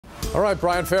All right,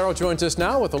 Brian Farrow joins us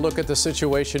now with a look at the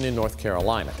situation in North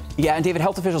Carolina. Yeah, and David,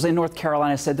 health officials in North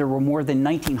Carolina said there were more than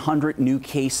 1,900 new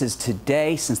cases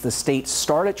today. Since the state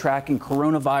started tracking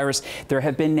coronavirus, there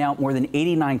have been now more than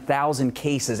 89,000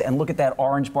 cases. And look at that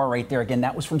orange bar right there. Again,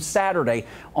 that was from Saturday.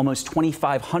 Almost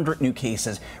 2,500 new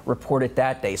cases reported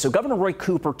that day. So Governor Roy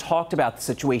Cooper talked about the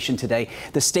situation today.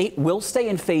 The state will stay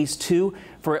in phase 2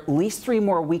 for at least 3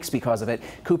 more weeks because of it.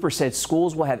 Cooper said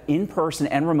schools will have in-person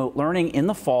and remote learning in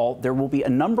the fall. There will be a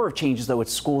number of changes, though, at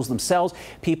schools themselves.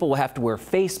 People will have to wear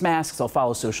face masks. They'll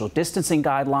follow social distancing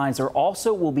guidelines. There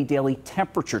also will be daily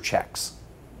temperature checks.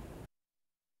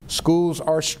 Schools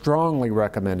are strongly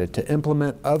recommended to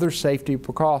implement other safety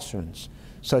precautions,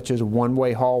 such as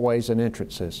one-way hallways and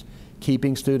entrances,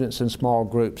 keeping students in small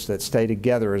groups that stay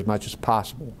together as much as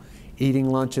possible, eating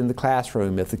lunch in the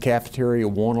classroom if the cafeteria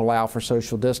won't allow for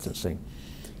social distancing,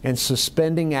 and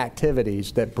suspending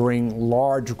activities that bring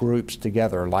large groups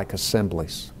together like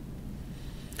assemblies.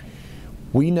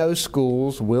 We know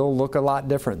schools will look a lot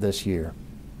different this year.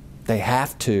 They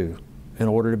have to in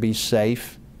order to be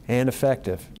safe and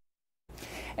effective.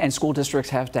 And school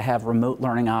districts have to have remote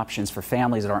learning options for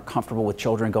families that aren't comfortable with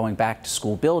children going back to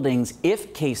school buildings.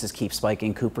 If cases keep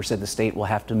spiking, Cooper said the state will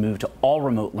have to move to all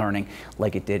remote learning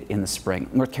like it did in the spring.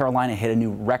 North Carolina hit a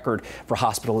new record for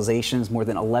hospitalizations. More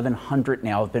than 1,100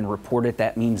 now have been reported.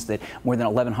 That means that more than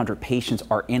 1,100 patients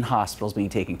are in hospitals being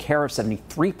taken care of.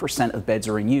 73% of beds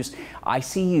are in use.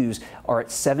 ICUs are at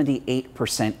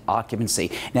 78%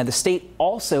 occupancy. Now, the state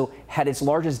also had its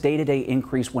largest day-to-day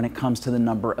increase when it comes to the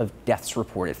number of deaths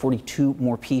reported. 42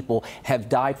 more people have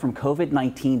died from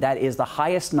COVID-19. That is the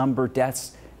highest number of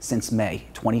deaths since May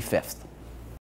 25th.